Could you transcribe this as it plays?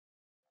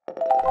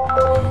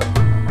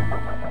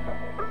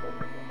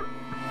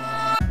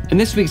In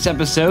this week's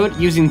episode,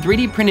 using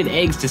 3D printed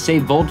eggs to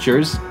save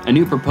vultures, a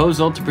new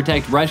proposal to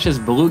protect Russia's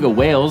beluga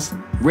whales,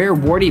 rare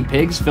warty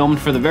pigs filmed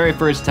for the very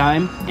first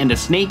time, and a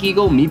snake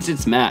eagle meets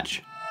its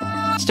match.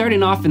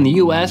 Starting off in the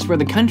US, where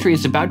the country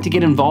is about to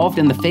get involved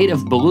in the fate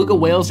of beluga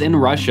whales in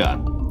Russia.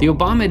 The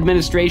Obama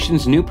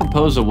administration's new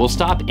proposal will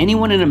stop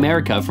anyone in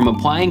America from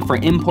applying for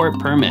import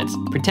permits,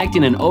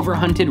 protecting an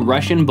overhunted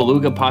Russian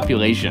beluga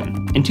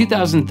population. In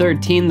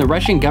 2013, the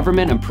Russian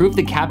government approved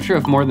the capture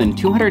of more than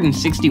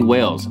 260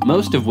 whales,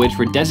 most of which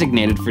were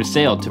designated for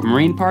sale to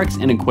marine parks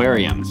and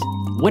aquariums.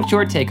 What's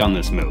your take on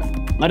this move?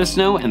 Let us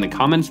know in the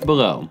comments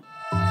below.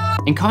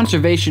 And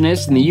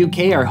conservationists in the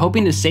UK are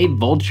hoping to save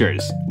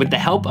vultures with the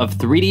help of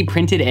 3D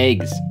printed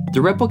eggs.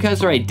 The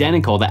replicas are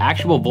identical to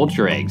actual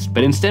vulture eggs,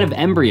 but instead of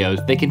embryos,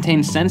 they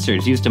contain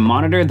sensors used to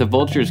monitor the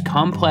vulture's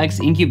complex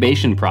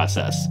incubation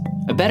process.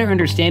 A better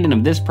understanding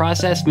of this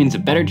process means a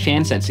better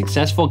chance at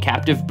successful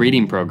captive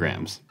breeding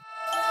programs.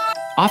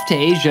 Off to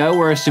Asia,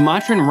 where a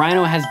Sumatran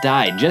rhino has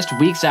died just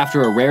weeks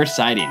after a rare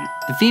sighting.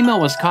 The female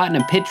was caught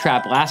in a pit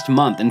trap last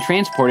month and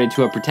transported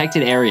to a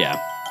protected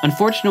area.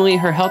 Unfortunately,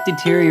 her health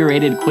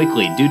deteriorated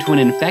quickly due to an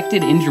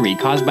infected injury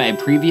caused by a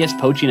previous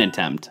poaching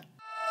attempt.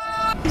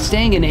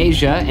 Staying in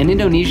Asia, an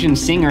Indonesian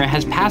singer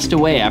has passed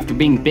away after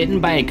being bitten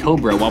by a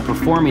cobra while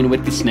performing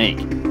with the snake.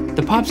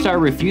 The pop star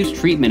refused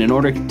treatment in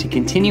order to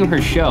continue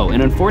her show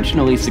and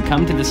unfortunately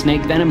succumbed to the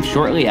snake venom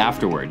shortly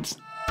afterwards.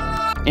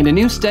 And a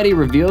new study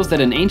reveals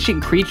that an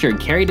ancient creature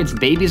carried its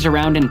babies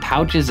around in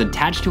pouches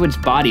attached to its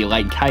body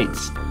like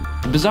kites.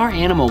 The bizarre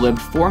animal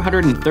lived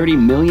 430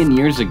 million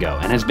years ago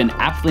and has been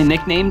aptly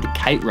nicknamed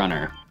Kite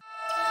Runner.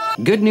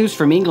 Good news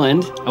from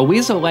England, a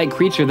weasel-like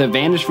creature that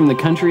vanished from the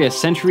country a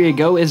century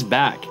ago is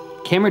back.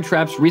 Camera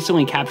traps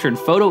recently captured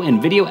photo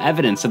and video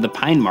evidence of the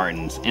pine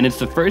martens, and it's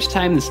the first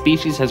time the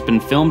species has been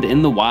filmed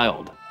in the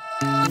wild.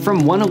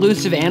 From one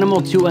elusive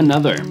animal to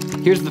another,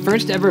 here's the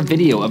first ever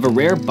video of a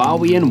rare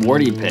Bawean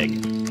warty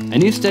pig. A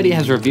new study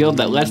has revealed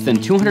that less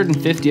than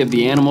 250 of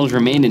the animals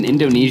remain in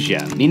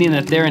Indonesia, meaning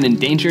that they're an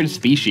endangered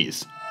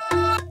species.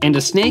 And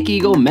a snake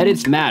eagle met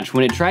its match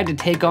when it tried to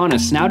take on a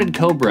snouted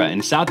cobra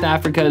in South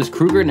Africa's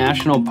Kruger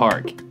National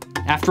Park.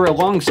 After a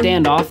long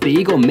standoff, the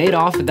eagle made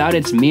off without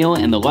its meal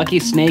and the lucky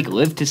snake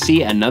lived to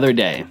see another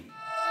day.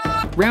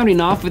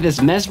 Rounding off with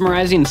this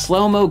mesmerizing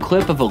slow-mo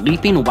clip of a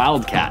leaping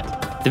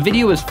wildcat. The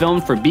video was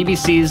filmed for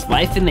BBC's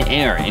Life in the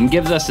Air and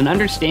gives us an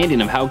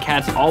understanding of how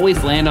cats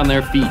always land on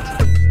their feet.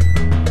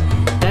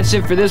 That's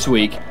it for this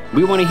week.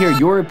 We want to hear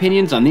your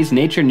opinions on these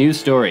nature news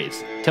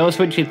stories. Tell us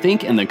what you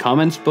think in the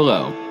comments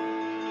below.